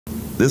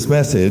This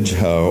message,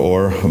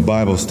 or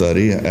Bible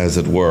study, as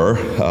it were,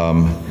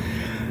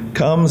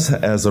 comes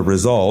as a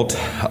result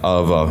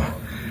of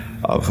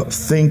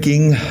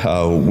thinking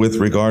with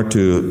regard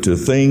to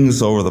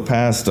things over the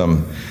past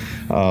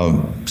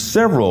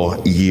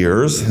several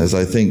years, as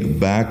I think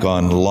back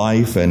on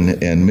life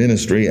and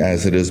ministry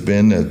as it has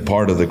been a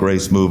part of the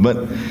grace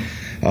movement,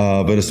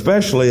 but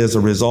especially as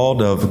a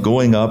result of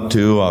going up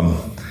to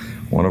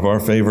one of our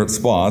favorite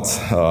spots,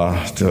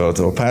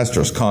 to a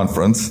pastor's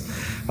conference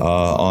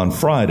on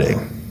Friday.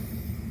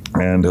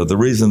 And the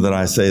reason that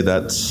I say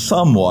that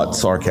somewhat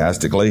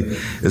sarcastically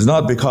is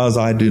not because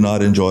I do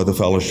not enjoy the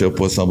fellowship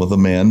with some of the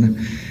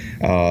men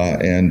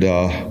and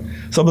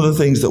some of the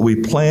things that we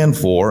plan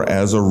for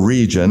as a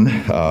region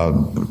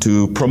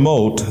to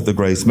promote the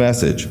grace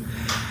message.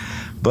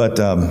 But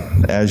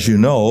as you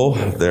know,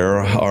 there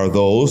are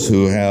those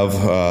who have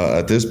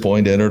at this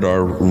point entered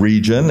our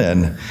region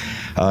and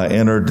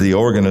entered the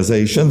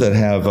organization that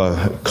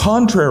have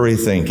contrary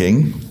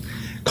thinking,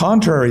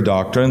 contrary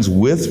doctrines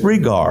with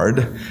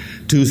regard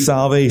to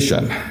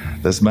salvation,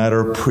 this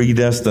matter of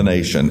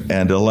predestination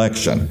and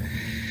election.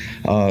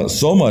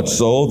 So much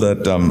so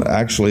that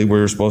actually we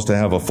were supposed to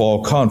have a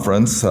fall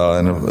conference,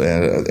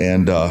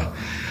 and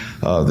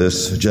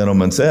this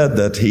gentleman said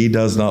that he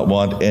does not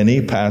want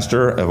any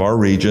pastor of our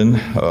region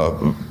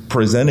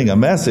presenting a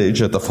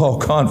message at the fall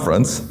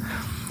conference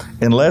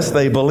unless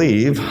they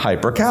believe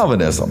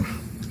hyper-Calvinism.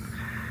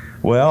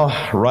 Well,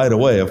 right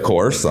away, of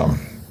course,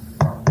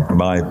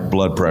 my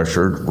blood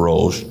pressure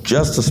rose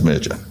just a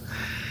smidgen.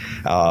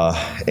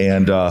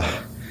 And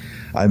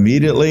I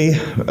immediately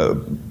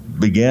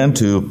began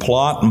to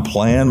plot and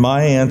plan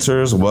my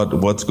answers,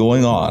 what's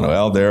going on.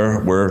 Well, there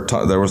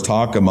was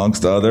talk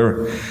amongst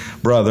other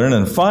brethren,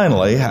 and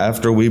finally,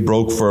 after we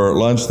broke for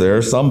lunch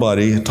there,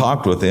 somebody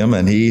talked with him,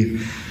 and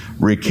he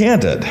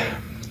recanted.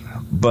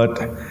 But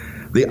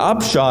the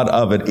upshot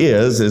of it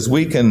is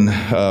we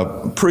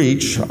can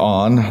preach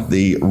on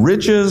the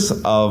riches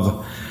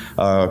of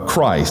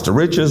Christ, the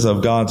riches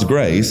of God's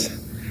grace,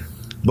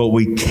 but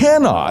we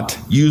cannot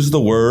use the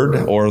word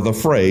or the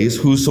phrase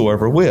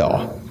whosoever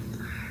will.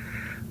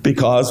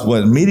 Because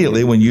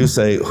immediately when you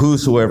say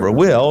whosoever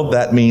will,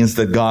 that means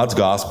that God's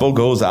gospel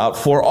goes out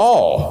for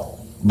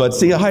all. But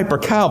see, a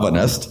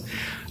hyper-Calvinist,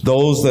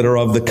 those that are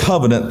of the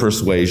covenant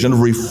persuasion,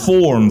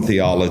 Reformed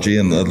theology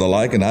and the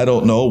like, and I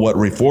don't know what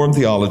Reformed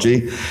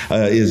theology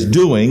is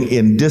doing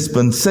in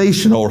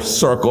dispensational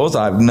circles.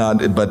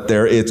 But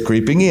it's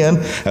creeping in,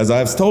 as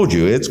I've told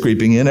you, it's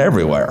creeping in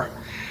everywhere.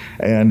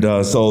 And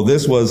so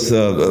this was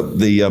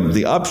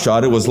the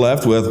upshot. It was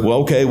left with,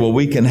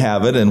 we can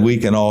have it and we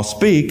can all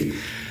speak,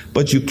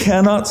 but you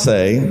cannot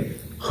say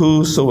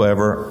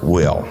whosoever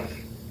will.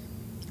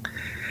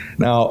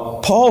 Now,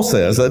 Paul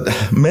says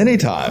that many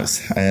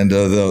times, and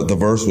the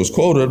verse was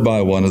quoted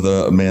by one of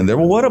the men there.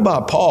 Well, what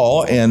about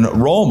Paul in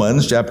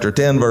Romans chapter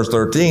 10, verse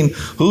 13?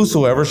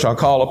 Whosoever shall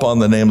call upon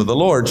the name of the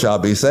Lord shall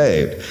be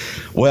saved.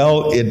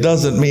 Well, it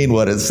doesn't mean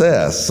what it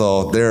says.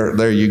 So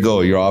there you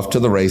go. You're off to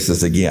the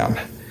races again.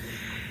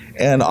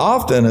 And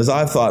often, as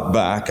I've thought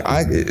back,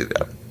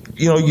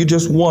 you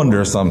just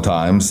wonder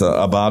sometimes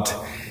about,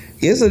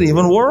 is it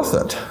even worth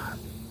it?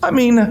 I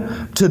mean,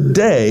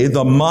 today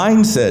the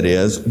mindset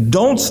is,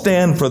 don't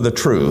stand for the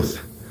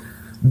truth.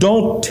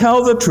 Don't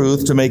tell the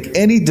truth to make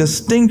any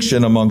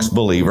distinction amongst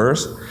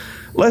believers.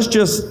 Let's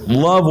just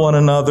love one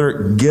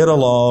another, get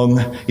along.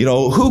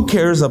 Who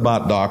cares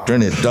about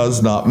doctrine? It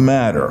does not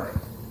matter.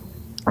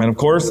 And of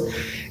course,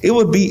 it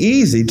would be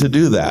easy to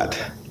do that.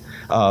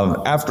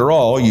 After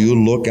all,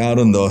 you look out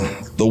in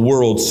the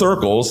world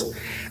circles,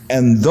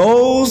 and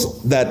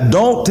those that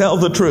don't tell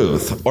the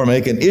truth or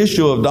make an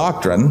issue of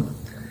doctrine,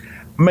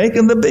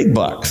 making the big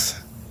bucks.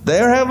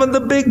 They're having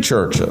the big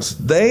churches.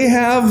 They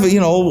have,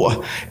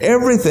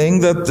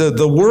 everything that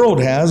the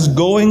world has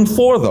going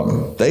for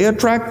them. They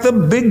attract the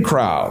big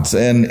crowds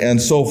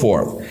and so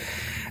forth.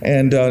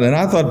 And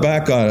I thought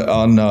back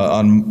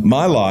on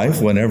my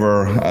life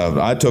whenever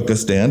I took a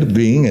stand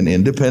being an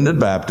independent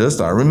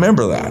Baptist. I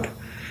remember that.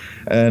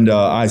 And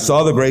I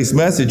saw the grace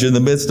message in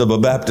the midst of a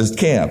Baptist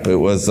camp. It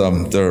was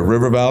the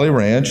River Valley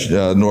Ranch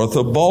north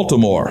of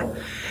Baltimore.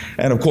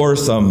 And of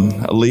course,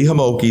 Lee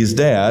Hamoki's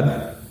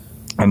dad,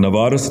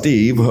 Nevada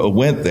Steve,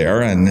 went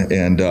there,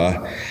 and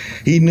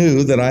he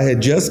knew that I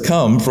had just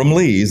come from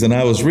Lee's, and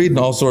I was reading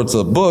all sorts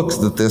of books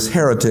that this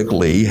heretic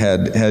Lee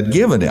had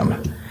given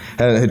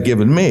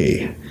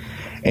me.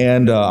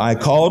 And I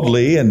called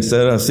Lee and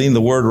said, I've seen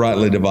the word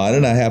rightly divided,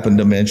 and I happened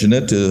to mention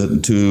it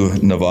to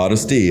Nevada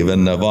Steve.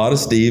 And Nevada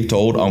Steve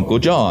told Uncle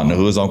John.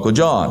 Who is Uncle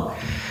John?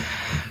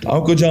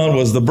 Uncle John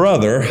was the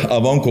brother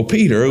of Uncle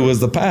Peter, who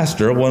was the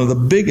pastor of one of the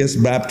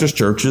biggest Baptist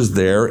churches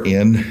there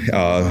in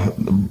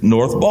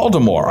North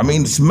Baltimore. I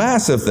mean, it's a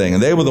massive thing.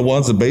 And they were the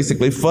ones that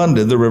basically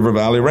funded the River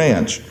Valley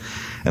Ranch.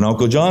 And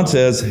Uncle John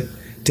says,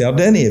 tell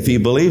Denny if he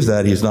believes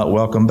that, he's not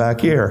welcome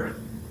back here.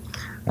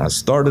 I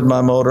started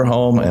my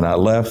motorhome and I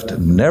left,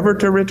 never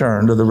to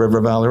return to the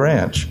River Valley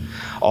Ranch.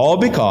 All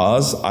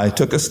because I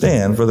took a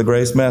stand for the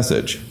grace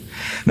message.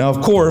 Now,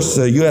 of course,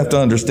 you have to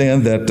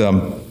understand that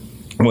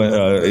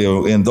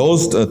in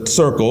those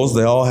circles,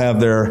 they all have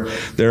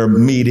their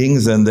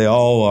meetings, and they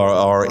all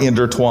are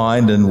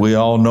intertwined, and we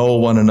all know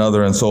one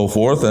another and so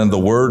forth, and the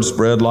word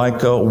spread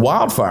like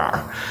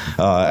wildfire,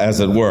 as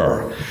it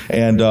were.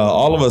 And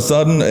all of a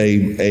sudden,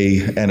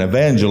 an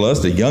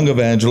evangelist, a young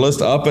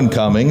evangelist, up and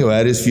coming, who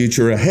had his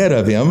future ahead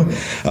of him,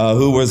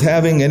 who was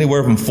having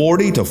anywhere from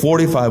 40 to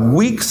 45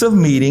 weeks of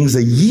meetings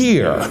a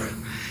year,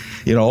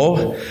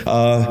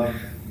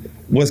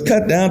 was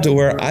cut down to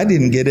where I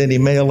didn't get any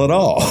mail at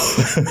all.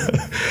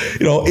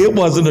 It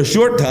wasn't a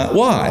short time.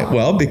 Why?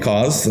 Well,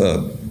 because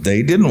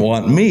they didn't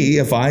want me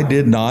if I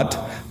did not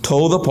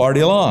toe the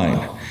party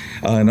line.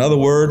 In other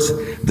words,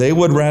 they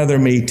would rather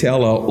me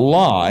tell a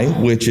lie,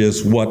 which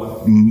is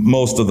what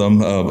most of them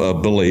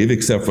believe,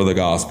 except for the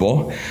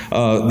gospel.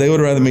 They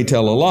would rather me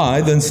tell a lie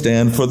than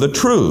stand for the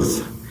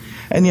truth.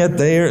 And yet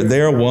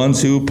they're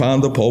ones who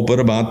pound the pulpit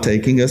about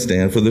taking a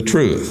stand for the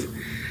truth.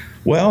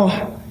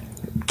 Well,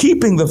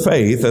 keeping the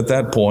faith at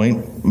that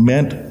point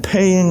meant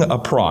paying a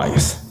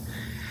price.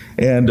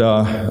 And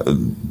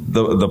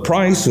the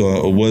price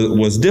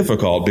was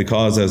difficult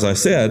because, as I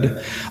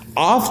said,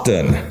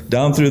 often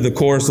down through the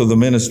course of the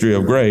ministry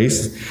of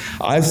grace,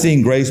 I've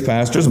seen grace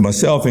pastors,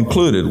 myself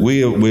included,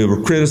 we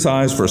were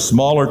criticized for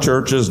smaller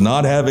churches,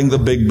 not having the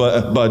big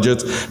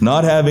budgets,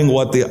 not having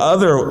what the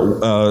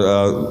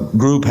other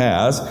group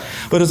has.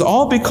 But it's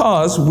all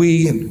because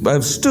we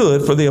have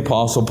stood for the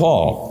Apostle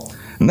Paul.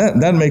 And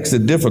that makes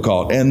it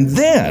difficult. And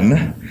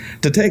then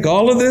to take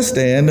all of this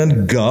stand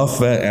and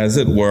guff, as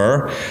it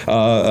were,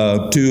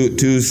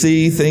 to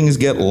see things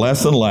get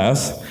less and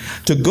less,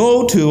 to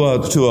go to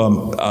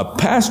a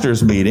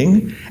pastor's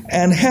meeting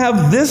and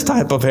have this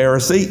type of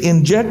heresy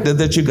injected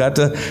that you got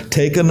to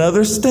take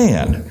another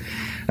stand.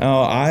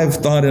 Now, I've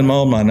thought in my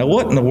own mind, now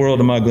what in the world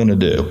am I going to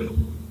do?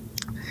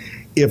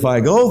 If I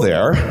go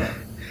there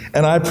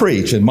and I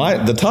preach, and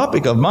the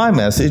topic of my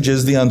message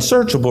is the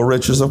unsearchable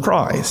riches of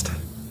Christ,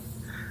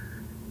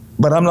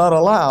 but I'm not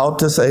allowed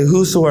to say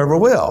whosoever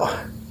will.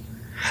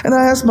 And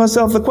I ask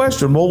myself the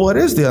question, well, what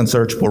is the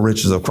unsearchable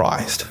riches of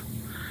Christ?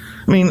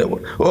 I mean,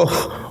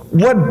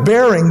 what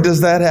bearing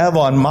does that have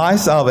on my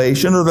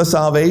salvation or the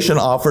salvation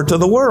offered to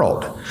the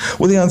world?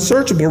 Well, the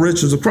unsearchable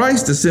riches of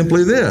Christ is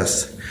simply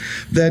this,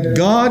 that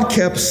God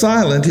kept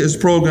silent his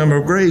program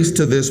of grace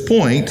to this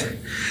point,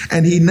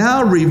 and he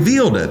now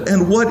revealed it.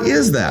 And what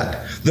is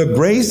that? The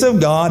grace of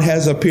God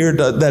has appeared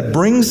that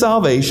brings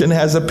salvation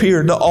has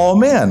appeared to all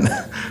men.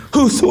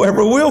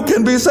 Whosoever will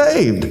can be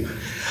saved.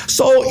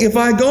 So if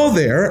I go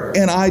there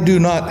and I do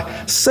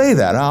not say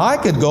that, now I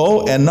could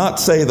go and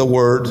not say the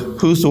word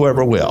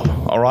whosoever will,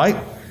 all right?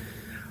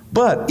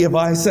 But if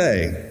I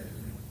say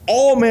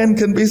all men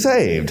can be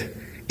saved,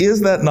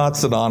 is that not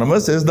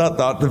synonymous? Is that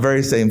not the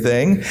very same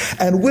thing?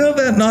 And will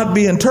that not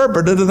be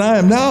interpreted that I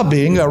am now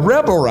being a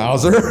rebel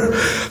rouser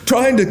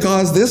trying to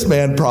cause this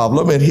man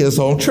problem in his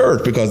own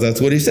church? Because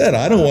that's what he said.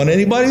 I don't want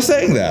anybody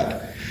saying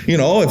that.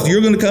 If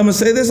you're going to come and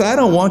say this, I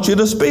don't want you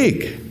to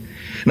speak.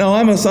 Now,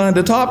 I'm assigned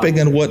a topic,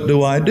 and what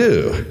do I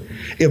do?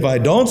 If I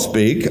don't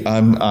speak,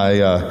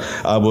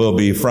 I will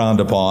be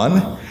frowned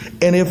upon.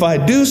 And if I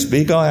do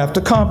speak, I'll have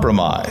to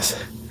compromise.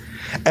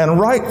 And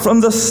right from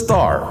the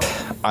start,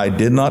 I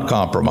did not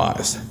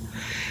compromise.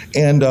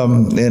 And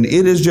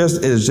it is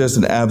just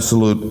an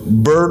absolute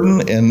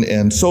burden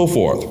and so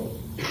forth.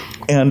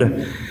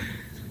 And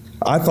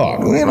I thought,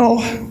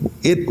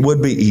 it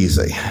would be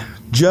easy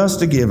just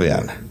to give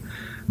in.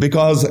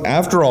 Because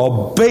after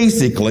all,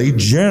 basically,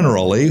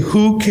 generally,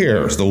 who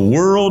cares? The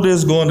world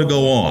is going to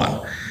go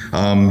on.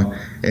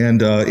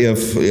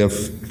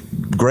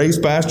 If grace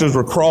pastors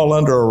will crawl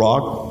under a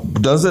rock,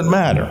 doesn't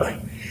matter.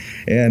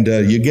 And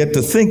you get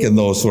to thinking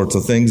those sorts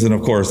of things, and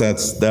of course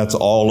that's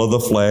all of the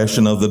flesh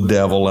and of the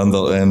devil and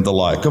the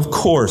like. Of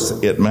course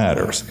it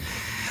matters.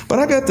 But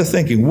I got to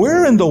thinking,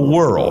 where in the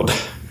world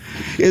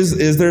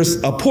is there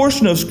a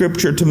portion of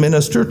Scripture to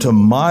minister to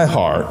my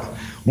heart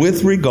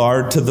with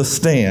regard to the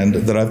stand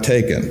that I've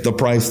taken, the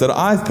price that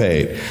I've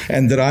paid,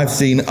 and that I've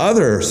seen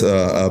others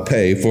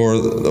pay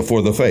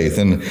for the faith?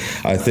 And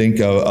I think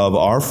of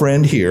our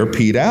friend here,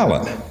 Pete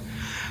Allen.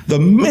 The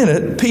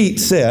minute Pete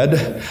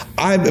said,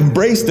 I've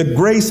embraced the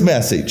grace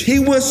message, he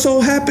was so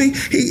happy.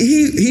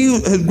 He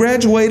had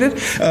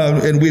graduated,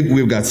 and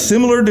we've got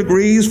similar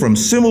degrees from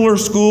similar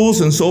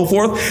schools and so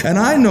forth. And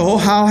I know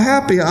how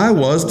happy I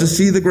was to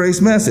see the grace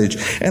message.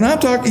 And I'm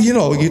talking, you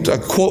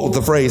quote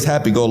the phrase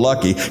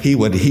happy-go-lucky. He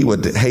would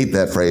hate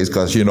that phrase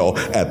because,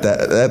 at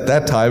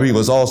that time he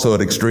was also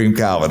an extreme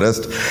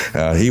Calvinist.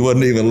 He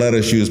wouldn't even let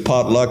us use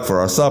potluck for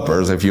our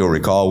suppers, if you'll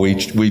recall.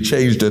 We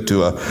changed it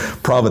to a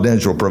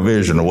providential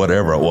provision or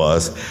whatever it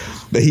was.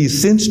 But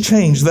he's since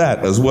changed that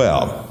as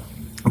well.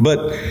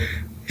 But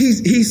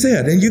he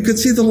said, and you could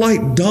see the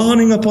light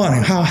dawning upon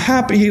him, how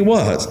happy he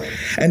was.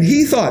 And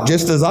he thought,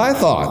 just as I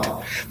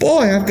thought,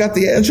 boy, I've got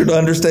the answer to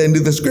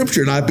understanding the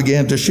Scripture. And I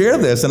began to share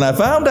this. And I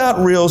found out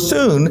real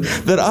soon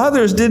that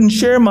others didn't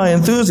share my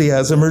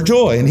enthusiasm or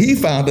joy. And he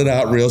found it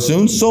out real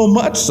soon, so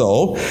much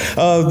so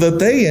that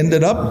they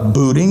ended up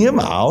booting him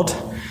out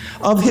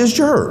of his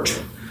church.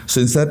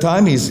 Since that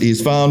time,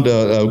 he's found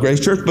a Grace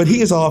Church, but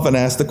he is often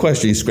asked the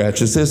question. He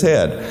scratches his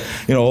head.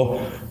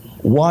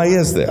 Why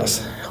is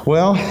this?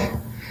 Well,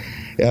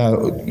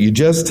 you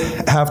just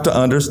have to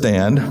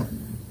understand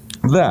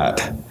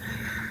that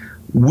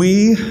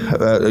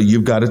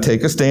you've got to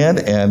take a stand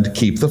and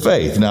keep the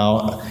faith.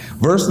 Now,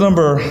 verse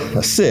number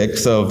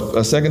 6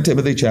 of 2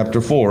 Timothy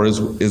chapter 4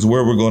 is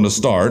where we're going to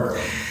start.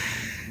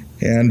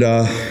 And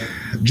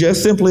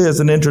just simply as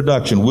an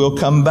introduction, we'll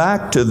come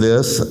back to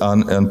this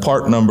on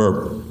part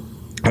number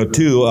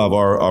 2 of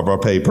our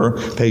paper,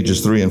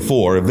 pages 3 and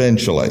 4,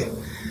 eventually.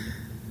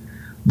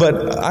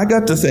 But I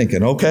got to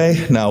thinking,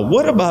 okay, now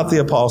what about the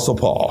Apostle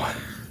Paul?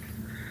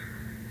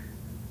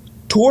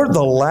 Toward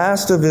the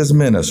last of his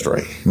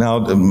ministry, now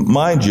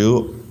mind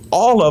you,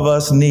 all of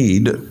us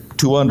need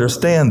to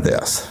understand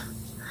this.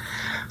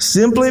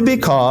 Simply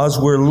because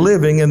we're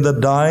living in the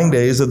dying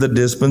days of the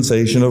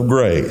dispensation of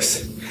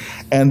grace.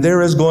 And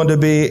there is going to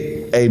be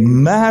a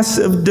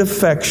massive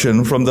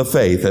defection from the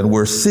faith, and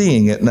we're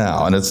seeing it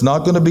now. And it's not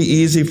going to be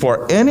easy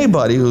for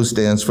anybody who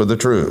stands for the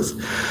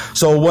truth.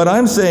 So what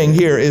I'm saying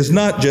here is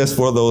not just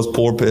for those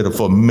poor,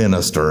 pitiful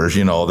ministers,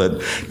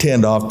 that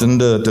tend often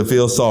to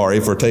feel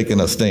sorry for taking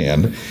a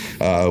stand,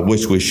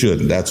 which we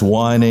shouldn't. That's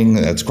whining,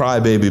 that's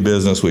crybaby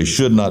business. We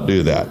should not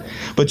do that.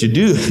 But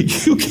you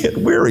get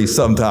weary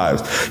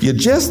sometimes. You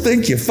just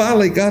think you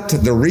finally got to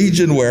the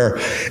region where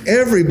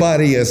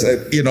everybody is,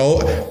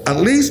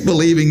 at least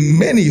believing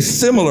many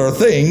similar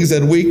things,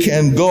 and we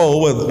can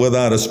go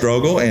without a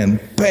struggle, and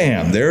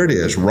bam, there it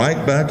is,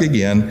 right back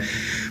again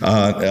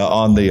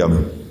on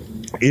the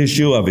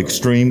issue of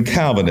extreme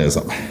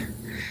Calvinism.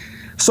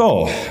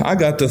 So I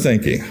got to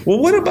thinking, well,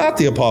 what about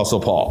the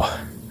Apostle Paul?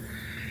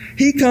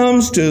 He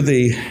comes to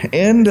the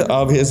end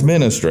of his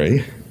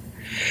ministry,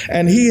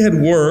 and he had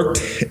worked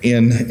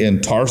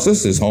in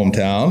Tarsus, his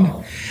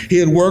hometown. He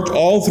had worked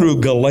all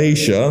through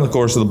Galatia. Of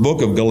course, the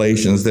book of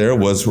Galatians there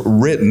was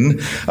written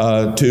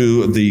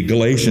to the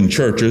Galatian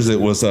churches. It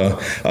was a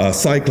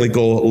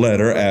cyclical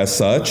letter as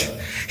such.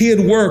 He had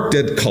worked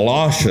at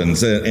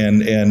Colossians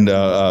and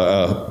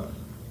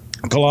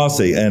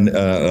Colossae and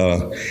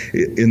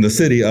in the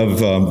city of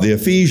the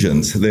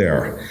Ephesians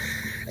there.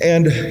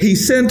 And he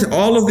sent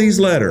all of these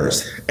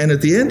letters. And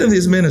at the end of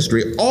his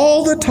ministry,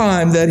 all the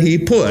time that he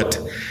put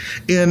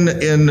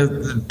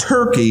in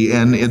Turkey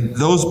and in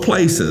those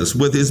places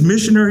with his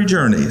missionary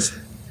journeys,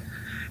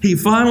 he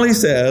finally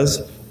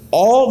says,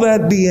 all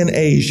that be in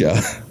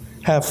Asia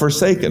have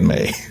forsaken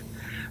me.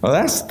 Well,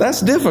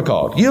 that's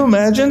difficult. You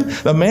imagine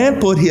the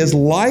man put his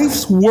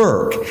life's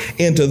work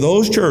into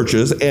those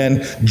churches,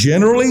 and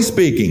generally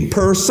speaking,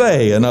 per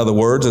se, in other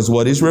words, is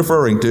what he's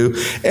referring to,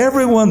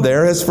 everyone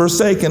there has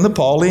forsaken the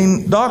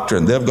Pauline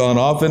doctrine. They've gone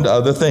off into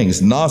other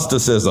things,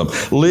 Gnosticism,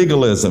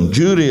 legalism,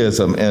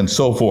 Judaism, and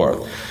so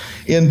forth.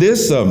 In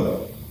this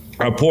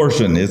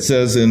portion, it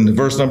says in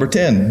verse number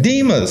 10,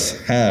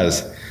 Demas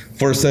has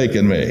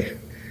forsaken me.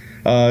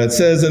 It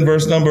says in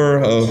verse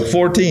number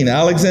 14,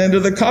 Alexander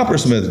the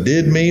coppersmith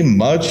did me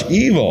much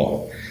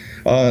evil.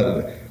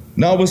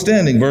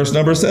 Notwithstanding, verse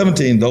number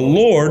 17, the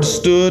Lord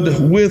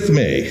stood with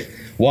me.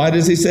 Why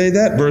does he say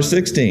that? Verse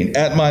 16,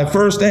 at my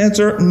first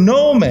answer,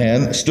 no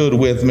man stood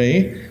with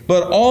me,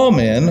 but all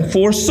men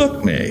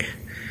forsook me.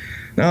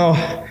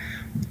 Now,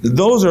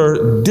 those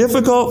are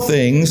difficult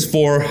things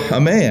for a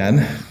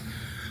man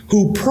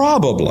who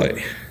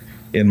probably,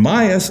 in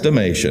my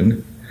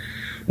estimation,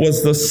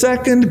 was the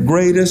second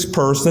greatest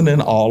person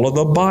in all of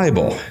the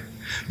Bible.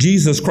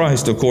 Jesus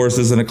Christ, of course,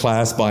 is in a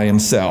class by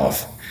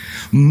himself.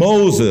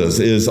 Moses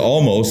is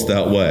almost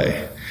that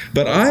way.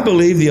 But I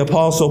believe the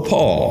Apostle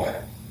Paul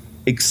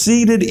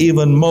exceeded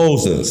even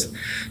Moses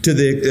to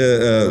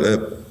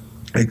the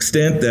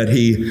extent that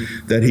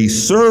he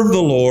served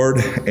the Lord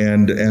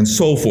and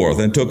so forth,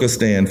 and took a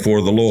stand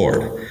for the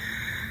Lord.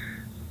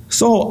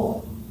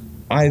 So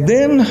I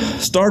then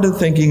started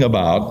thinking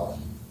about,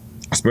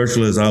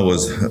 especially as I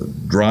was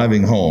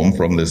driving home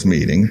from this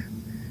meeting,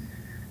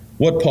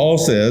 what Paul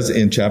says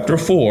in chapter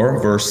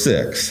 4, verse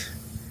 6.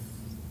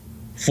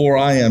 For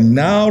I am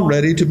now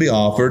ready to be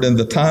offered, and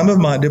the time of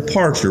my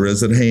departure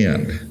is at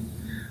hand.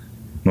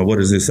 Now, what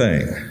is he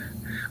saying?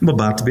 I'm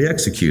about to be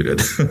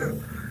executed.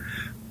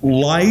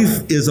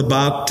 Life is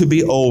about to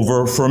be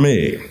over for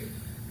me.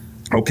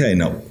 Okay,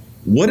 now,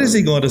 what is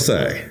he going to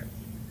say?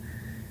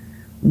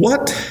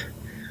 What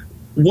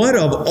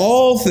of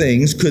all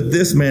things could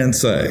this man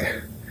say?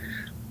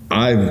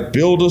 I've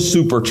built a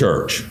super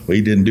church. Well,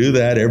 he didn't do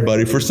that.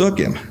 Everybody forsook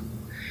him.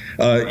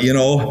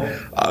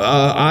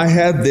 I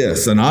had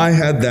this and I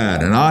had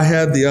that and I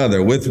had the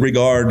other with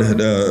regard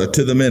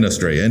to the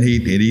ministry. And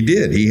he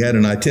did. He had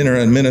an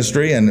itinerant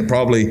ministry, and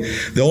probably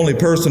the only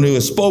person who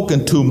has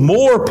spoken to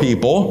more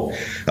people,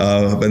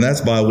 and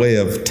that's by way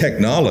of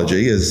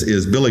technology,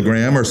 is Billy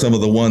Graham or some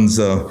of the ones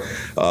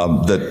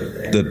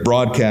that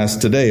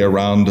broadcast today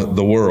around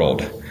the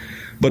world.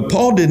 But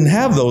Paul didn't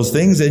have those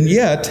things, and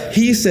yet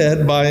he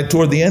said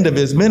toward the end of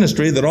his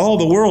ministry that all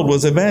the world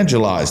was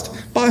evangelized.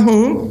 By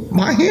whom?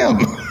 By him.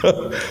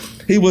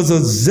 He was a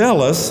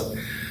zealous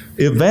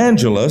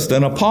evangelist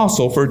and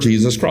apostle for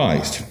Jesus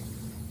Christ.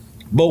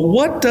 But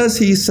what does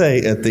he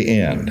say at the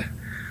end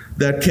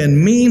that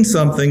can mean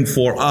something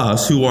for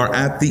us who are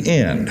at the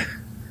end,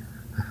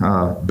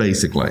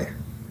 basically?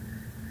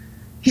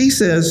 He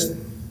says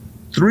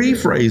 3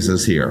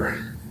 phrases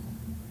here.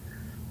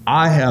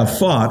 I have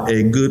fought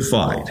a good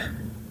fight.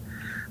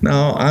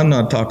 Now, I'm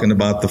not talking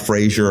about the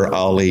Frazier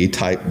Ali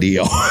type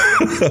deal,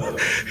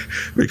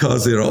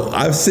 because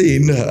I've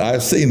seen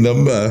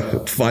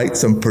them fight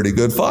some pretty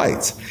good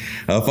fights,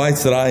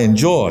 fights that I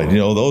enjoyed.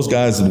 Those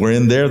guys were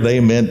in there;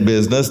 they meant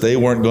business. They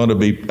weren't going to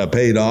be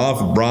paid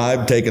off,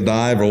 bribed, take a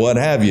dive, or what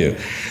have you.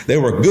 They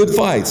were good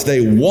fights.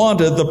 They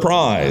wanted the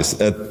prize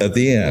at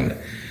the end.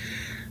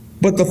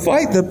 But the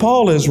fight that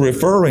Paul is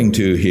referring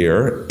to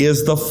here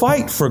is the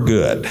fight for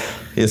good.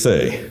 You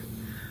see.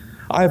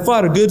 I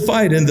fought a good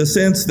fight in the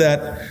sense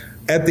that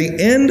at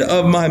the end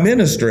of my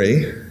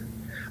ministry,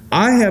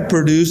 I have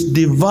produced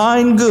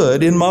divine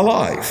good in my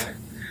life.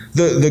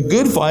 The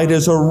good fight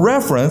is a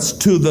reference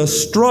to the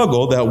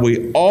struggle that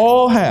we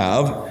all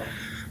have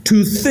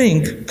to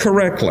think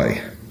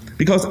correctly.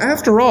 Because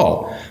after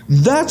all,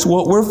 that's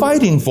what we're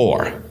fighting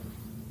for.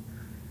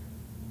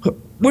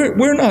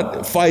 We're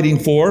not fighting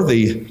for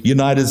the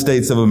United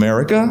States of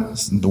America.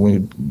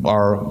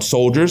 Our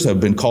soldiers have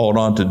been called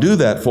on to do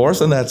that for us,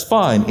 and that's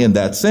fine in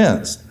that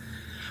sense.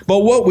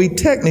 But what we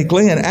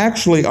technically and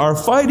actually are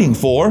fighting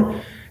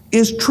for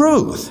is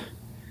truth.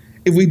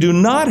 If we do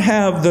not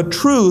have the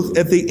truth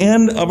at the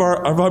end of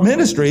our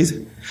ministries,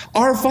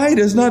 our fight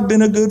has not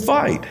been a good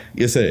fight,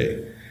 you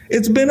see.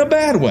 It's been a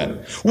bad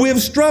one. We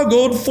have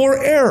struggled for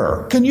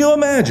error. Can you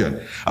imagine?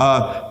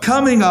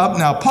 Coming up,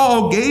 now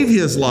Paul gave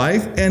his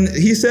life and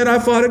he said, I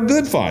fought a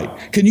good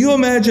fight. Can you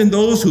imagine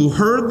those who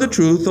heard the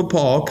truth of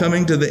Paul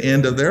coming to the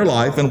end of their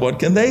life, and what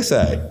can they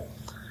say?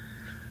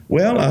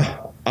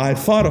 Well, I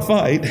fought a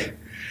fight,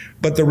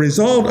 but the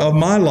result of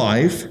my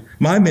life,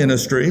 my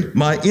ministry,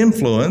 my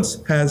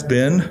influence has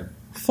been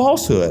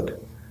falsehood.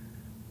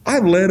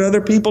 I've led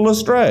other people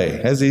astray.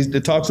 As he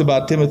talks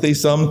about Timothy,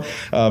 some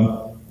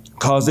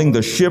causing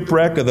the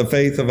shipwreck of the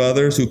faith of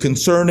others, who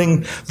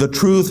concerning the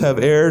truth have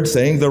erred,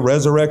 saying the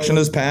resurrection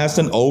is past,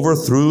 and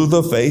overthrew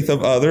the faith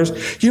of others.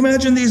 Can you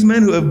imagine these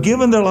men who have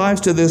given their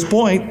lives to this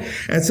point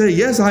and say,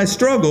 yes, I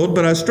struggled,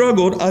 but I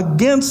struggled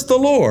against the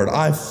Lord.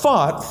 I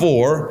fought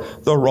for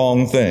the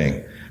wrong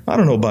thing. I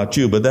don't know about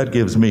you, but that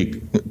gives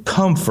me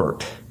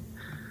comfort.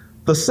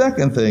 The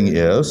second thing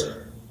is,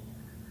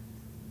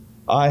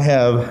 I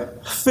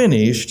have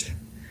finished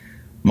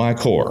my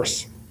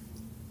course.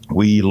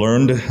 We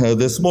learned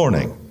this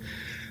morning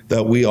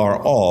that we are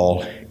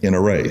all in a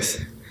race.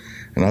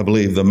 And I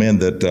believe the men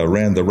that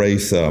ran the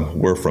race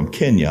were from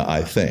Kenya,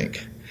 I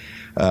think.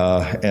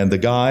 And the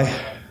guy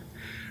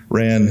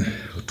ran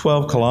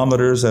 12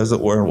 kilometers, as it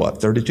were,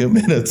 32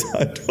 minutes,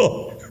 I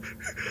don't.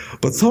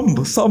 But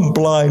some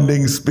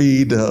blinding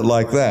speed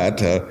like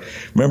that.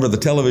 Remember the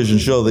television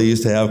show they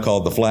used to have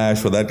called The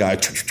Flash, where that guy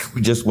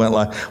just went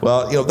like,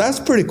 well, that's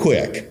pretty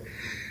quick.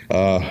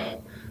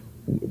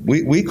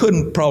 We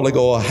couldn't probably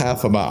go a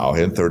half a mile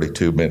in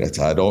 32 minutes.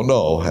 I don't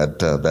know at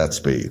that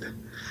speed.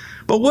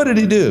 But what did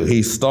he do?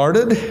 He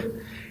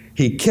started,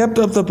 he kept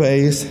up the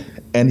pace,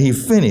 and he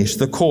finished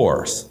the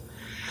course.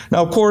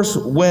 Now, of course,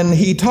 when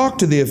he talked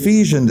to the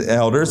Ephesian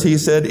elders, he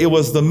said it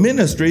was the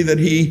ministry that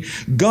he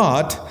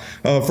got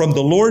from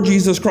the Lord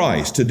Jesus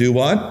Christ to do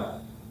what?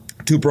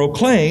 To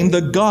proclaim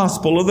the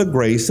gospel of the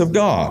grace of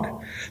God.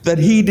 That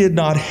he did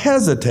not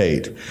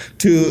hesitate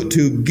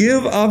to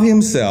give of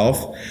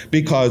himself,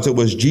 because it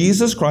was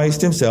Jesus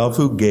Christ himself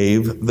who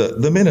gave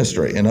the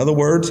ministry. In other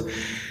words,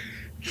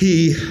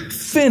 he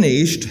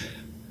finished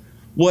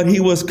what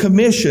he was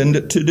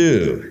commissioned to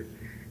do.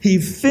 He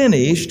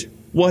finished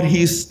what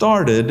he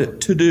started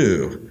to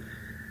do.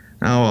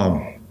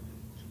 Now,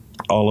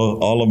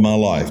 all of my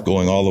life,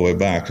 going all the way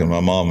back to my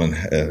mom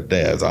and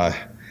dad's,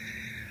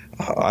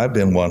 I've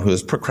been one who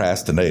has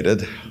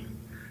procrastinated,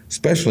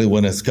 especially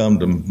when it's come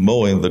to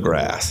mowing the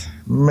grass.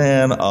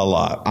 Man, a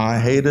lot. I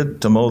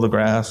hated to mow the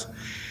grass.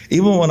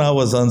 Even when I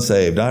was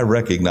unsaved, I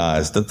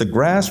recognized that the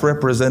grass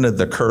represented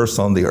the curse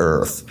on the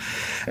earth.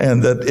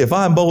 And that if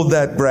I mowed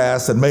that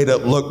grass and made it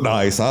look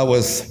nice, I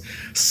was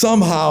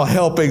somehow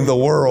helping the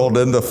world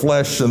and the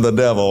flesh and the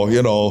devil,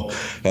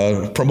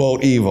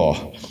 promote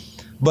evil.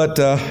 But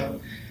I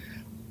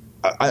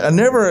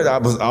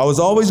was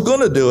always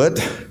going to do it.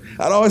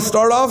 I'd always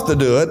start off to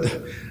do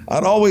it.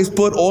 I'd always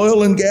put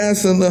oil and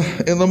gas in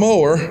the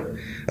mower.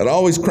 I'd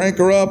always crank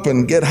her up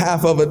and get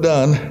half of it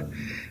done.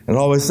 And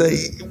always say,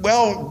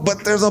 well,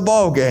 but there's a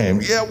ball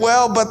game. Yeah,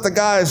 well, but the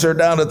guys are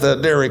down at the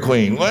Dairy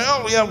Queen.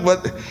 Well, yeah,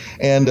 but...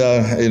 And,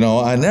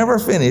 I never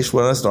finished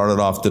what I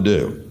started off to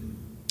do.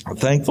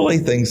 Thankfully,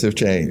 things have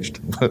changed.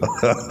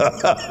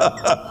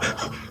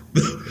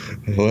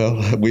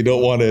 Well, we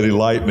don't want any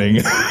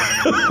lightning.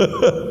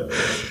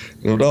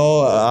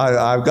 No,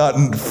 I've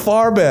gotten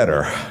far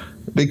better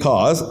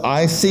because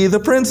I see the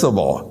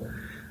principle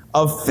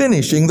of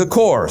finishing the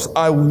course.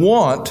 I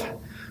want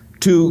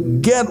to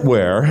get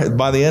where,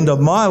 by the end of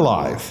my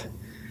life,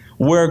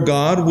 where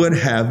God would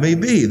have me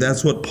be.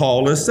 That's what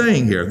Paul is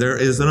saying here. There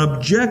is an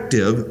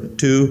objective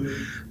to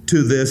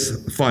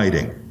this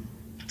fighting.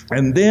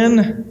 And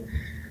then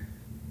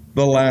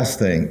the last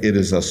thing, it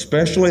is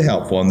especially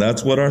helpful, and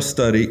that's what our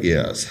study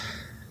is.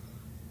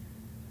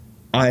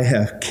 I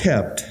have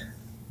kept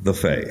the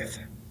faith.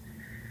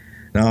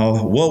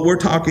 Now, what we're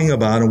talking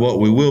about and what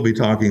we will be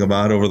talking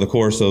about over the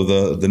course of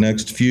the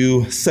next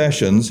few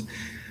sessions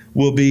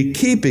will be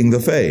keeping the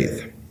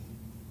faith.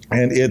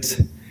 And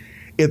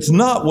it's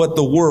not what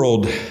the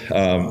world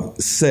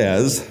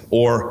says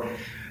or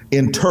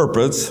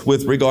interprets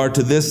with regard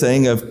to this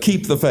saying of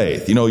keep the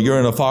faith. You know, you're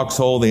in a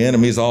foxhole, the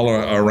enemy's all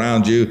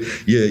around you,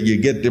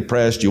 you get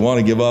depressed, you want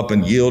to give up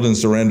and yield and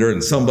surrender,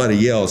 and somebody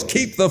yells,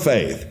 keep the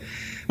faith.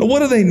 Now, what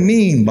do they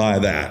mean by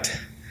that?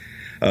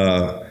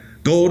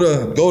 Go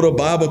to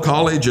Bible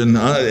college and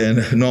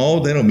no,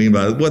 they don't mean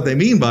by that. What they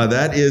mean by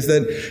that is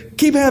that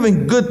keep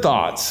having good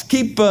thoughts,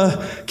 keep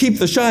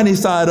the shiny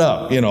side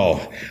up.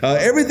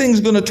 Everything's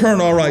going to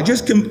turn all right.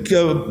 Just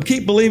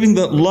keep believing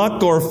that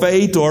luck or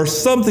fate or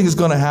something is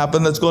going to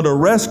happen that's going to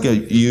rescue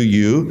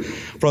you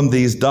from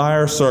these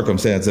dire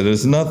circumstances. It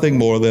is nothing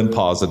more than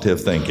positive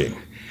thinking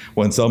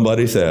when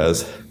somebody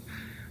says,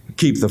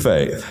 keep the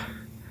faith.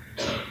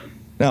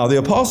 Now, the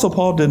Apostle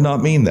Paul did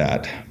not mean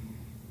that.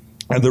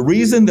 And the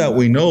reason that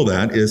we know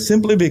that is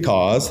simply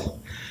because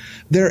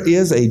there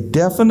is a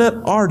definite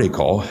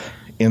article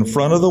in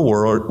front of the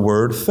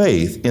word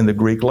faith in the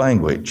Greek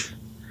language.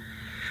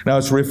 Now,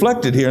 it's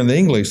reflected here in the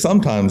English.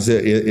 Sometimes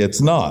it's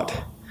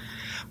not.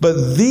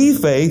 But the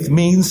faith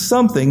means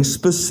something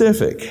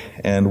specific,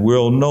 and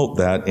we'll note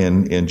that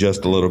in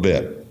just a little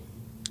bit.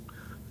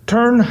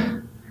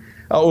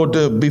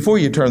 Before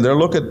you turn there,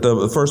 look at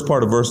the first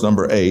part of verse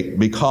number 8,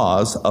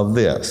 because of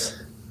this.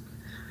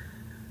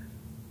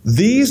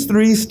 These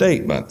three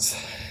statements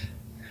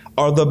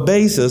are the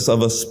basis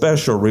of a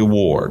special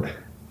reward.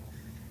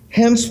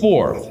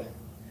 Henceforth.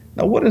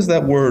 Now, what is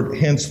that word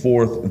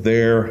henceforth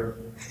there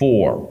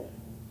for?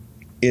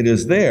 It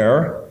is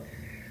there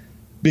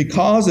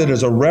because it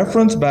is a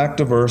reference back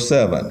to verse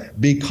 7.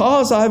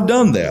 Because I've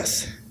done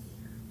this,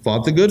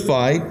 fought the good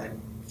fight,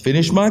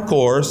 finished my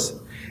course,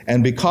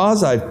 and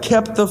because I've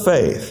kept the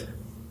faith,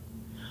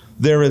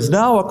 there is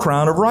now a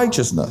crown of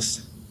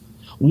righteousness.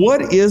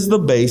 What is the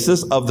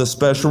basis of the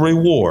special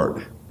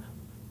reward?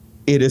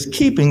 It is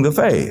keeping the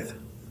faith.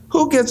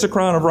 Who gets a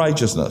crown of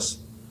righteousness?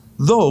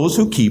 Those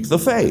who keep the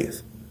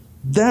faith.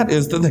 That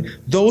is the thing.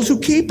 Those who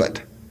keep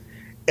it.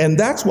 And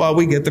that's why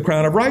we get the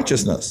crown of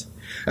righteousness.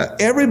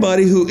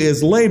 Everybody who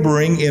is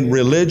laboring in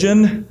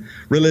religion,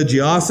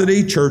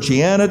 religiosity,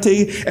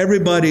 churchianity,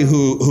 everybody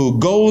who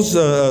goes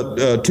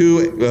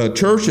to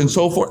church and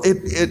so forth,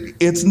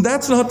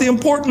 that's not the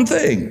important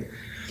thing.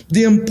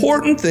 The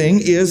important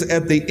thing is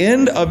at the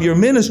end of your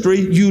ministry,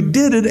 you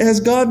did it as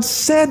God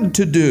said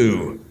to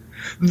do.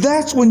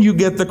 That's when you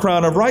get the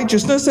crown of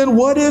righteousness. And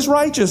what is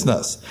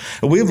righteousness?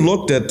 We've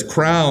looked at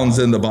crowns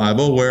in the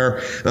Bible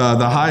where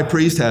the high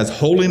priest has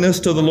holiness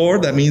to the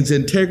Lord. That means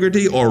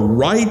integrity or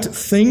right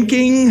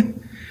thinking.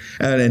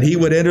 And he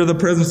would enter the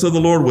presence of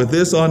the Lord with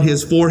this on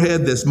his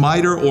forehead, this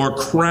mitre or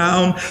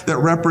crown that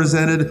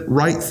represented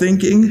right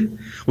thinking.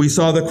 We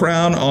saw the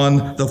crown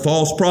on the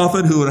false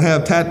prophet who would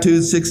have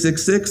tattooed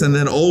 666, and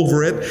then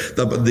over it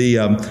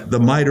the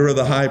mitre of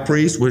the high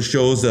priest, which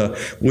shows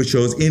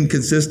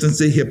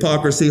inconsistency,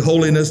 hypocrisy,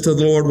 holiness to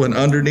the Lord, when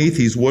underneath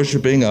he's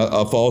worshiping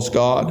a false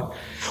god.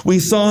 We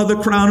saw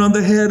the crown on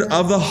the head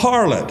of the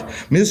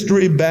harlot,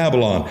 mystery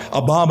Babylon,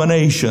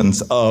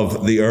 abominations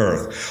of the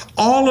earth.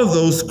 All of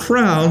those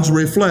crowns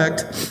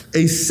reflect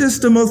a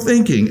system of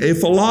thinking, a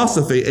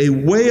philosophy, a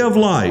way of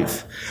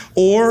life,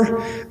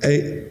 or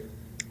a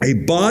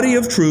body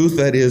of truth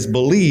that is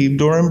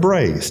believed or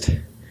embraced.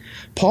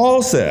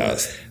 Paul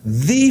says,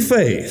 the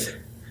faith,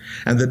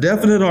 and the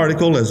definite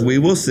article, as we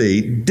will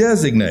see,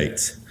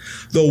 designates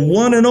the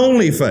one and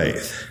only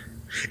faith.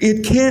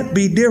 It can't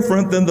be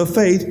different than the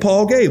faith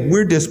Paul gave.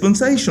 We're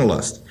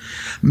dispensationalists.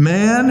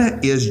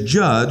 Man is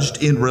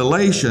judged in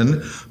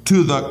relation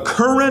to the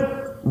current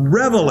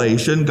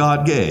revelation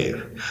God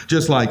gave.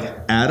 Just like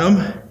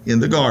Adam in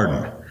the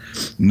garden,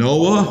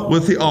 Noah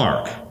with the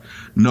ark,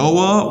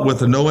 Noah with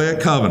the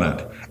Noahic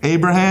covenant,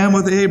 Abraham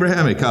with the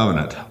Abrahamic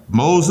covenant,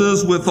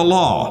 Moses with the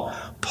law,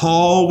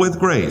 Paul with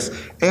grace.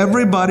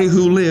 Everybody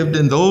who lived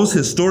in those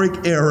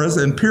historic eras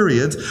and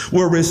periods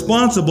were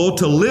responsible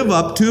to live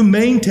up to,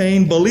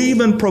 maintain,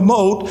 believe, and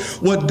promote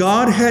what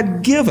God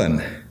had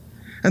given.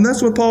 And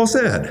that's what Paul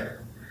said.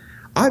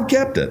 I've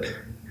kept it.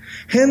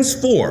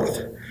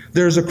 Henceforth,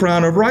 there's a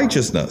crown of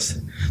righteousness.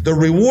 The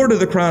reward of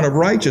the crown of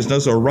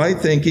righteousness, or right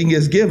thinking,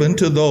 is given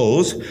to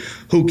those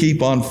who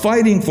keep on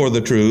fighting for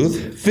the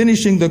truth,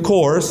 finishing the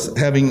course,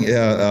 having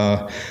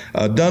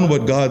done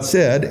what God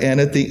said, and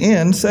at the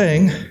end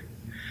saying,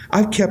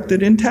 I've kept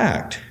it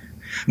intact,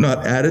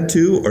 not added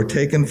to or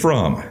taken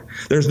from.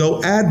 There's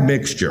no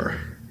admixture.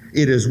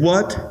 It is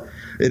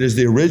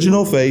the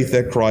original faith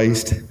that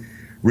Christ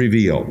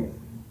revealed.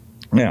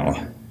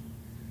 Now,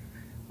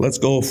 let's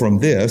go from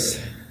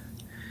this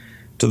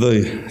to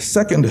the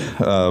second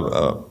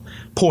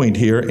point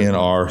here in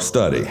our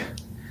study.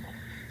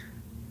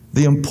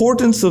 The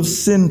importance of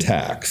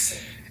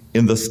syntax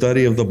in the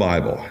study of the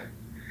Bible.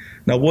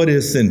 Now, what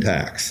is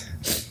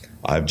syntax?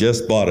 I've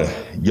just bought a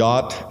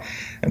yacht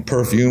and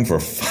perfume for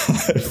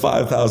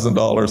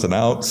 $5,000 an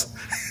ounce,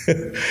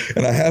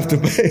 and I have to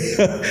pay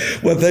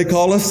what they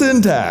call a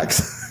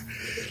syntax.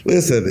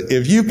 Listen,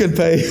 if you can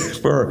pay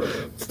for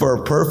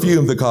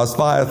perfume that costs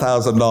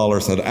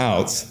 $5,000 an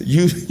ounce,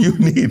 you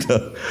need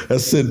a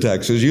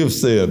syntax, because you've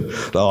sinned.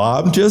 No,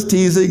 I'm just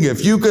teasing.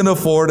 If you can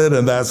afford it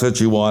and that's what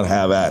you want,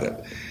 have at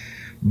it.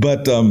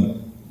 But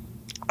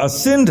a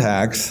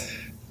syntax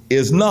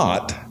is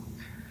not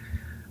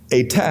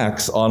a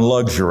tax on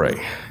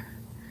luxury.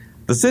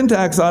 The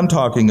syntax I'm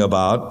talking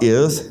about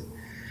is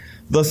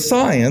the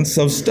science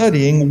of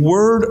studying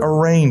word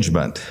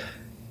arrangement.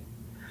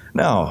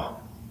 Now,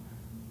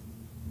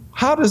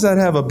 how does that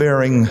have a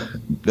bearing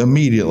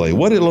immediately?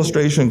 What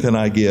illustration can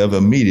I give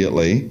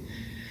immediately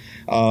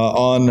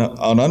on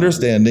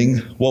understanding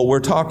what we're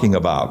talking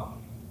about?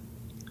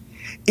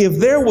 If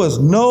there was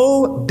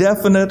no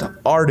definite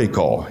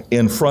article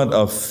in front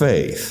of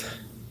faith,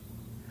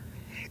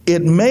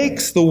 it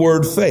makes the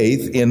word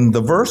faith in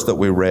the verse that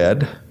we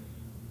read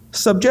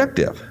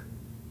subjective.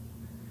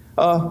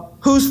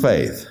 Whose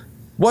faith?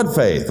 What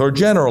faith? Or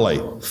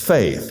generally,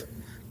 faith.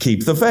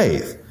 Keep the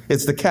faith.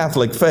 It's the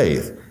Catholic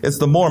faith. It's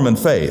the Mormon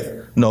faith.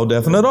 No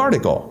definite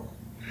article.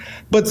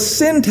 But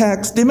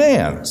syntax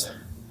demands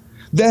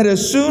that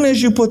as soon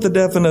as you put the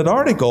definite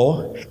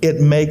article, it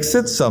makes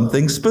it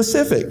something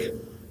specific.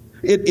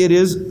 It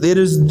is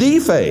the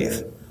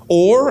faith,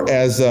 or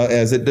as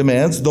it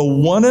demands, the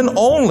one and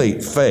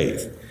only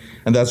faith.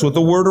 And that's what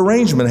the word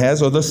arrangement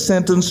has, or the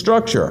sentence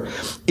structure.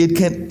 It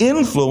can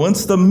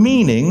influence the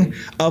meaning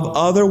of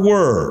other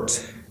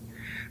words.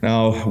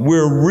 Now,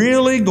 we're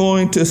really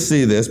going to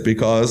see this,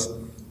 because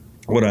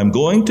what I'm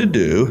going to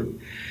do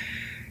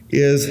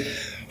is,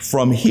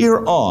 from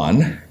here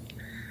on,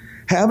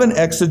 have an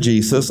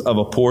exegesis of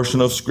a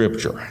portion of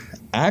Scripture.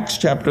 Acts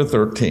chapter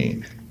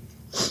 13.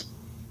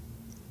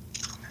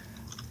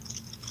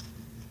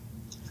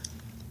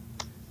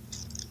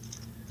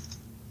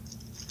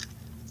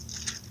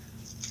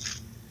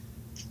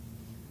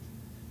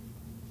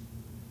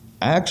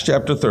 Acts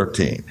chapter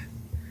 13.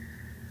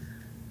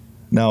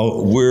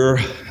 Now, we're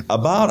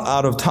about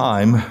out of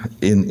time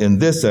in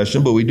this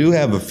session, but we do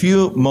have a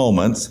few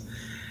moments.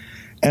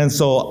 And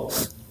so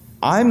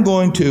I'm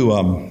going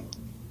to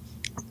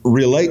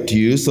relate to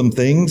you some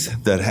things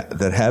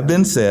that have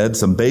been said,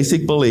 some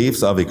basic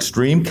beliefs of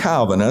extreme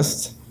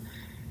Calvinists.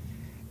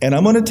 And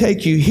I'm going to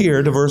take you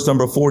here to verse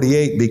number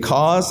 48,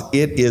 because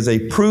it is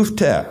a proof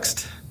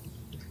text.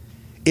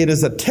 It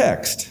is a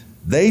text,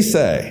 they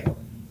say,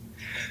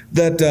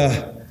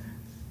 that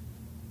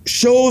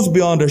shows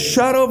beyond a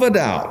shadow of a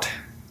doubt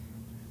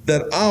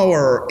that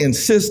our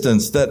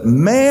insistence that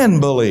man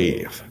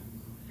believe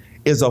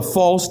is a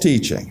false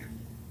teaching.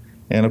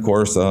 And of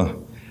course,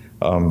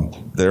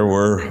 there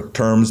were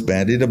terms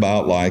bandied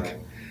about like,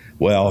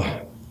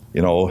 well,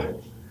 you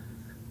know,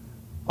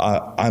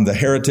 I'm the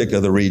heretic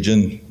of the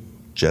region,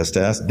 just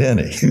ask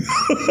Denny.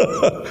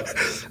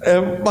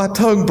 And my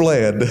tongue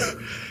bled.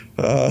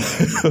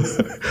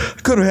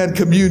 Could have had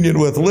communion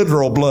with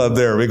literal blood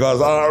there,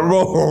 because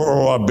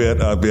a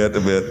bit.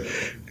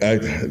 I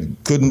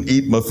couldn't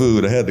eat my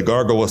food. I had to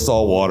gargle with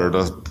salt water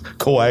to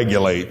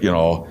coagulate, you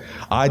know.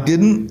 I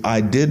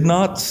did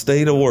not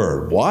state a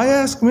word. Why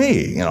ask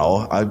me? You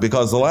know,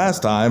 because the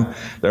last time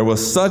there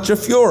was such a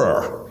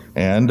furor,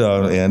 and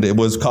it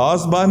was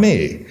caused by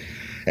me.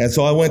 And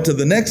so I went to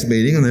the next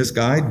meeting, and this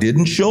guy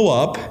didn't show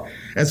up.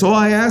 And so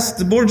I asked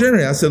the board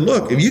generally, I said,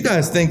 look, if you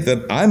guys think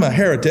that I'm a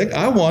heretic,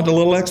 I want a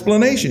little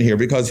explanation here,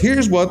 because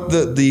here's what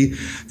the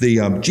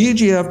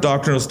GGF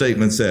doctrinal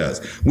statement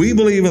says. We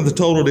believe in the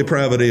total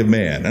depravity of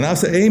man. And I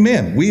say,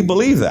 amen, we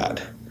believe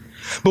that.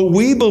 But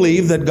we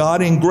believe that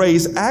God in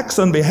grace acts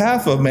on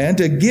behalf of man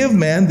to give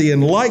man the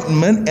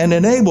enlightenment and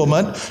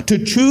enablement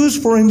to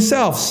choose for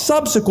himself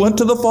subsequent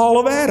to the fall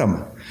of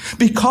Adam.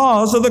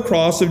 Because of the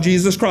cross of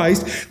Jesus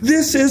Christ,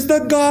 this is the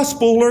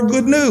gospel, or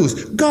good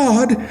news.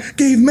 God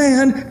gave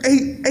man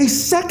a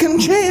second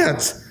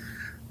chance.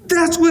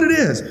 That's what it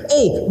is.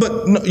 Oh,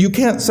 but no, you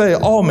can't say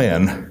all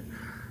men,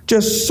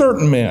 just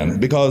certain men,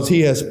 because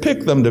he has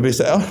picked them to be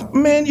saved. Oh,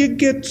 man, you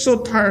get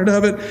so tired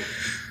of it.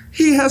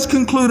 He has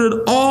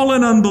concluded all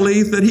in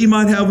unbelief, that he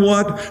might have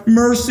what?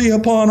 Mercy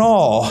upon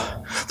all.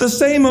 The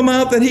same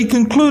amount that he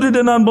concluded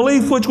in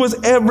unbelief, which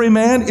was every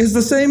man, is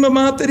the same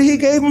amount that he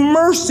gave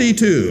mercy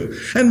to.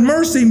 And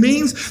mercy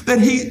means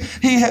that he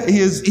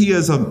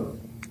is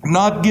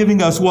not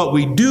giving us what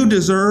we do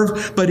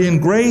deserve, but in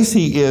grace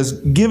he is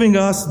giving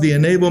us the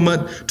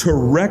enablement to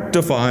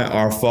rectify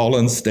our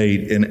fallen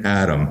state in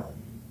Adam.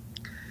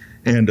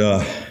 And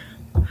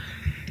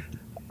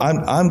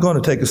I'm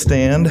going to take a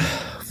stand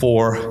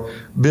for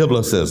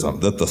biblicism,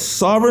 that the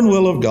sovereign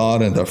will of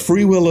God and the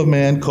free will of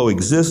man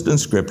coexist in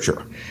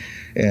Scripture.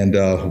 And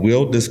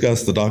we'll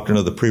discuss the doctrine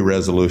of the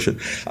pre-resolution.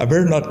 I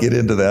better not get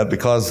into that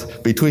because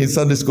between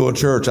Sunday school and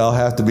church, I'll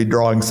have to be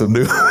drawing some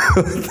new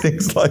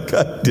things like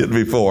I did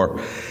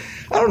before.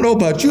 I don't know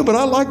about you, but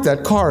I like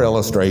that car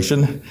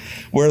illustration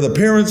where the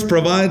parents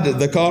provide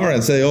the car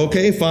and say,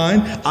 okay,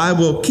 fine, I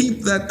will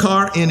keep that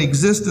car in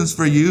existence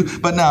for you,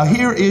 but now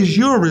here is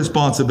your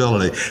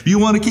responsibility. If you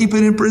want to keep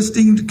it in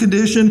pristine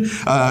condition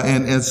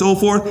and so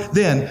forth,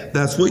 then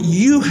that's what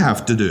you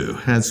have to do.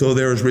 And so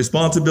there is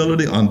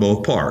responsibility on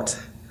both parts.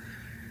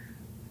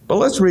 But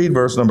let's read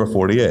verse number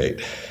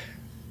 48.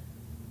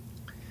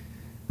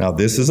 Now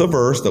this is a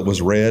verse that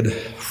was read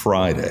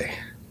Friday.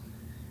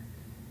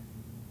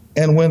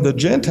 And when the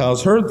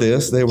Gentiles heard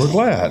this, they were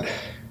glad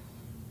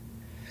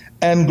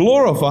and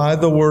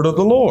glorified the word of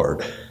the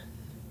Lord.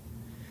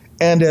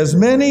 And as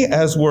many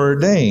as were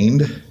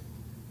ordained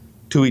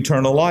to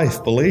eternal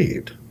life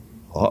believed.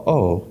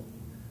 Uh-oh.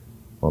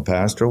 Well,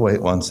 Pastor,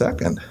 wait 1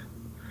 second.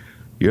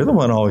 You're the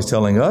one always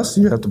telling us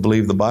you have to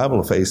believe the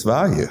Bible at face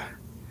value.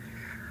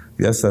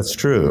 Yes, that's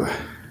true.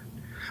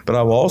 But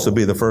I will also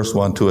be the first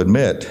one to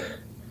admit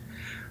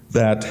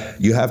that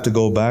you have to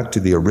go back to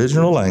the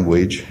original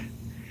language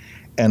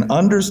and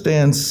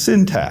understand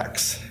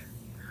syntax,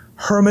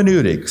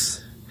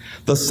 hermeneutics,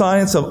 the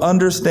science of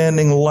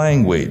understanding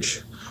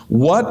language,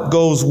 what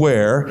goes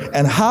where,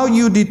 and how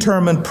you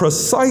determine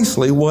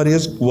precisely what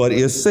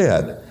is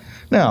said.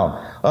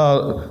 Now,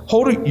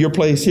 hold your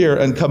place here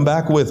and come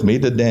back with me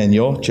to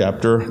Daniel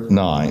chapter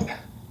 9.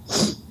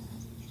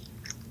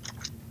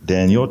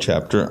 Daniel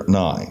chapter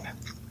 9.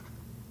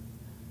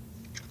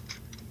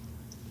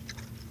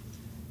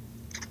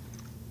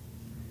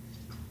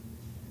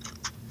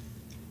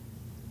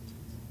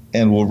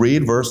 And we'll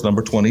read verse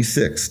number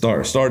 26,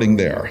 starting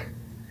there,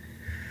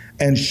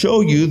 and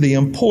show you the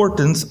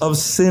importance of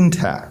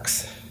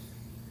syntax,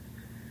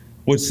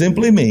 which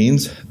simply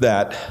means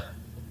that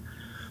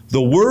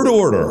the word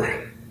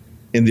order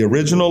in the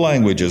original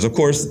languages, of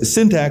course,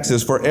 syntax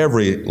is for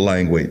every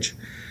language.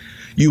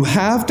 You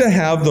have to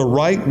have the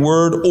right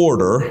word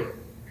order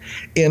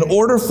in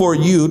order for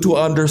you to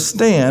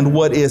understand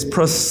what is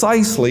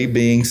precisely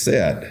being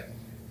said.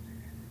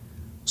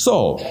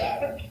 So,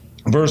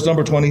 verse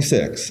number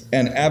 26,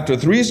 and after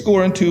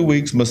 62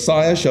 weeks,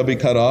 Messiah shall be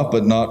cut off,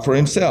 but not for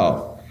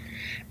himself.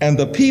 And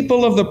the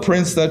people of the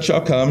prince that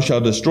shall come shall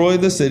destroy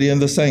the city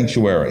and the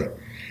sanctuary.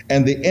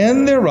 And the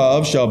end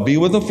thereof shall be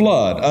with a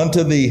flood.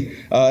 Unto the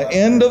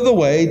end of the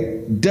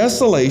way,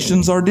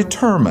 desolations are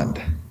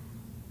determined.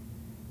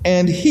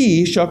 And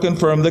he shall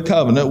confirm the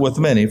covenant with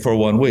many for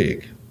 1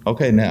 week.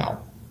 Okay,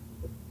 now,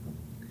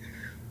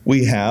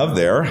 we have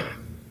there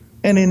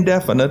an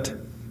indefinite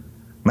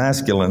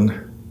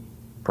masculine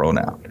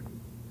pronoun.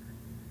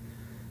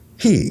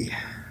 He.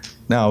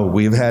 Now,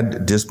 we've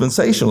had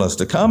dispensationalists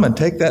to come and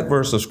take that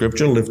verse of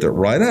Scripture, lift it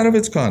right out of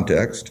its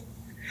context,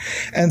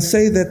 and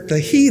say that the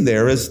he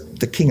there is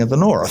the king of the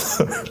north.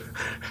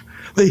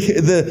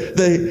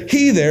 the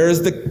he there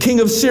is the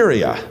king of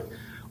Syria,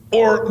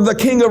 or the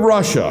king of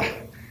Russia,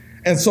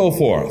 and so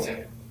forth.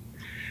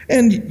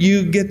 And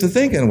you get to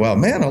thinking, well,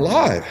 man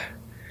alive.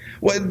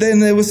 Well, then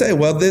they would say,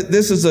 well,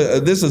 this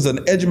is an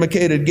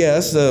educated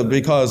guess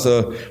because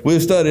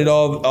we've studied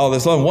all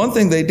this long. One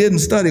thing they didn't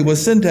study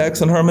was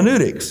syntax and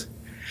hermeneutics.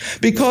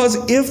 Because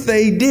if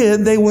they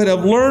did, they would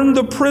have learned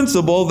the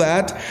principle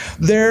that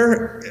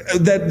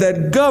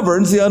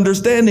governs the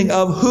understanding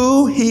of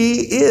who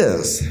he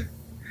is.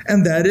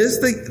 And that is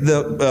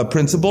the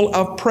principle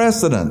of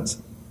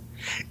precedence.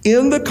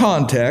 In the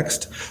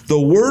context,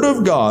 the Word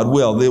of God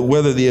will,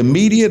 whether the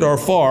immediate or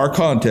far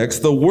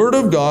context, the Word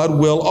of God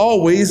will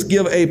always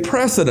give a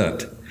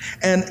precedent,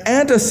 an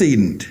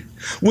antecedent,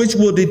 which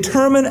will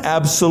determine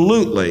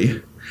absolutely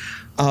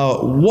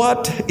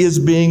what is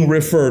being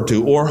referred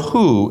to or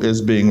who is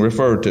being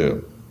referred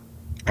to.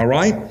 All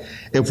right?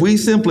 If we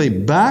simply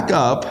back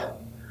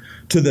up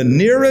to the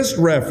nearest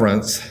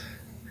reference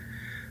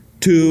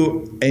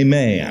to a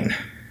man,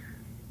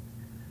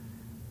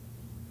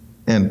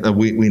 and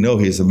we know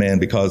he's a man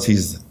because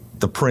he's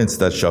the prince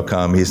that shall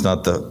come. He's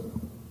not the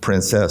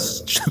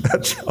princess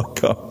that shall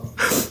come.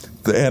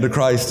 The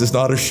Antichrist is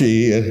not a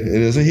she, it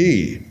is a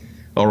he.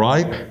 All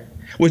right?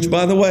 Which,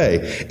 by the way,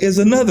 is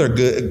another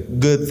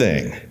good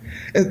thing.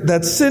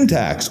 That's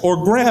syntax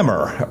or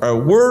grammar, or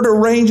word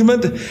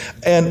arrangement,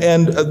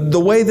 and the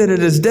way that it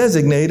is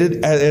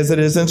designated as it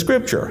is in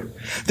Scripture.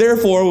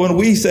 Therefore, when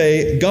we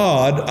say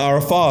God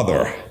our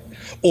Father,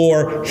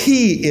 or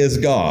He is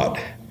God,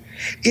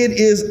 it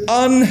is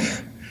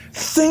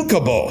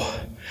unthinkable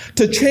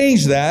to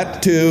change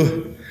that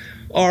to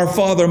our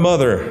Father,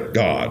 Mother,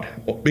 God,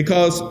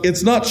 because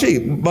it's not she.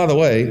 By the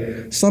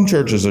way, some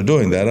churches are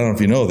doing that. I don't know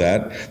if you know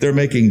that. They're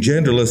making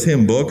genderless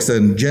hymn books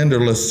and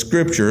genderless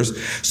scriptures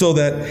so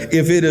that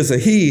if it is a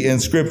he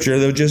in Scripture,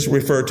 they'll just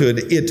refer to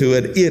it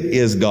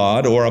is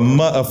God, or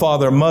a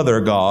Father,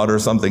 Mother, God, or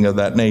something of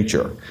that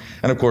nature.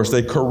 And of course,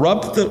 they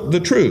corrupt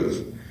the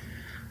truth.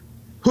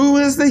 Who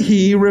is the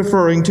he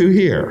referring to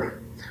here?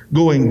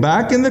 Going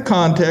back in the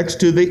context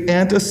to the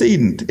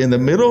antecedent. In the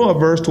middle of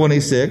verse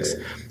 26,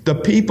 The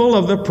people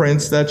of the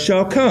prince that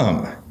shall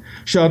come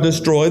shall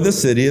destroy the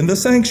city and the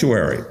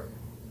sanctuary.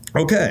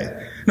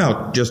 Okay,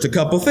 now just a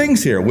couple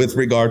things here with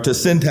regard to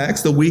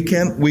syntax that we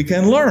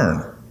can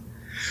learn.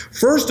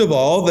 First of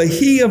all, the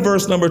he of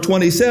verse number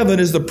 27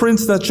 is the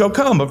prince that shall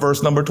come of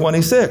verse number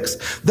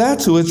 26.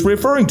 That's who it's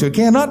referring to. It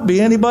cannot be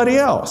anybody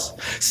else.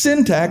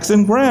 Syntax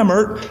and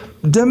grammar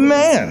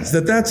demands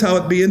that that's how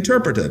it be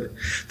interpreted.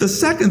 The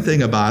second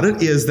thing about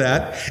it is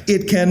that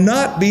it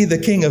cannot be the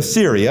king of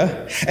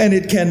Syria and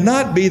it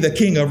cannot be the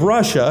king of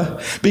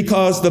Russia,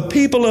 because the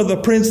people of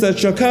the prince that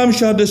shall come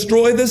shall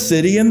destroy the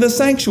city and the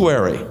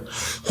sanctuary.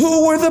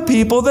 Who were the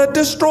people that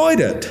destroyed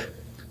it?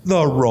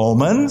 The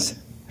Romans.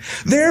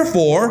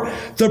 Therefore,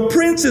 the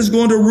prince is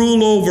going to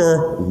rule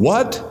over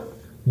what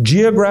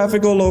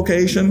geographical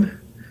location?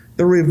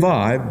 The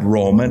revived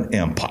Roman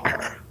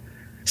Empire.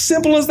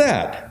 Simple as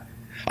that.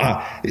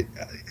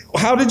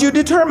 How did you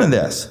determine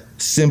this?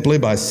 Simply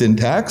by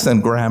syntax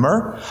and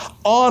grammar,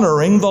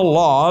 honoring the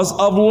laws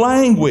of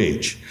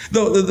language.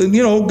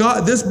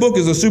 God, this book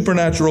is a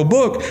supernatural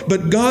book,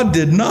 but God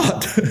did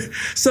not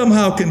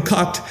somehow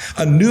concoct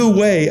a new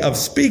way of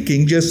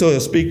speaking just so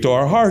to speak to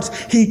our hearts.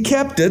 He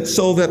kept it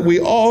so that we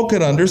all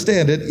could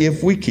understand it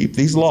if we keep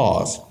these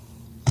laws.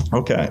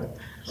 Okay.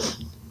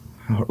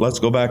 Let's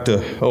go back to,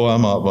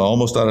 I'm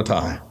almost out of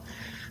time.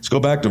 Let's go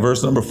back to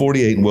verse number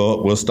 48 and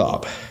we'll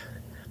stop.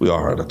 We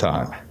are out of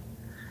time.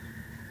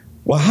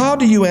 Well, how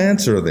do you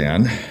answer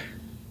then?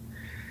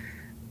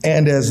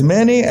 And as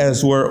many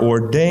as were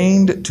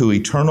ordained to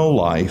eternal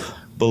life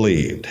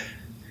believed.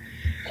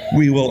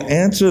 We will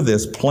answer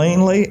this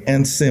plainly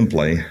and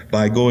simply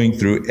by going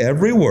through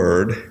every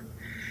word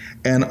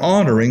and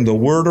honoring the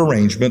word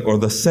arrangement or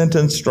the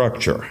sentence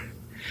structure.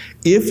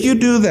 If you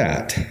do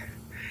that,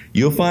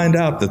 you'll find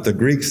out that the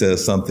Greek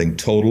says something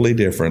totally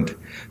different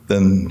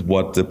than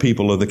what the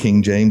people of the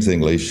King James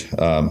English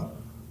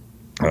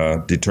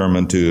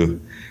determined to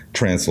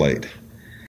translate.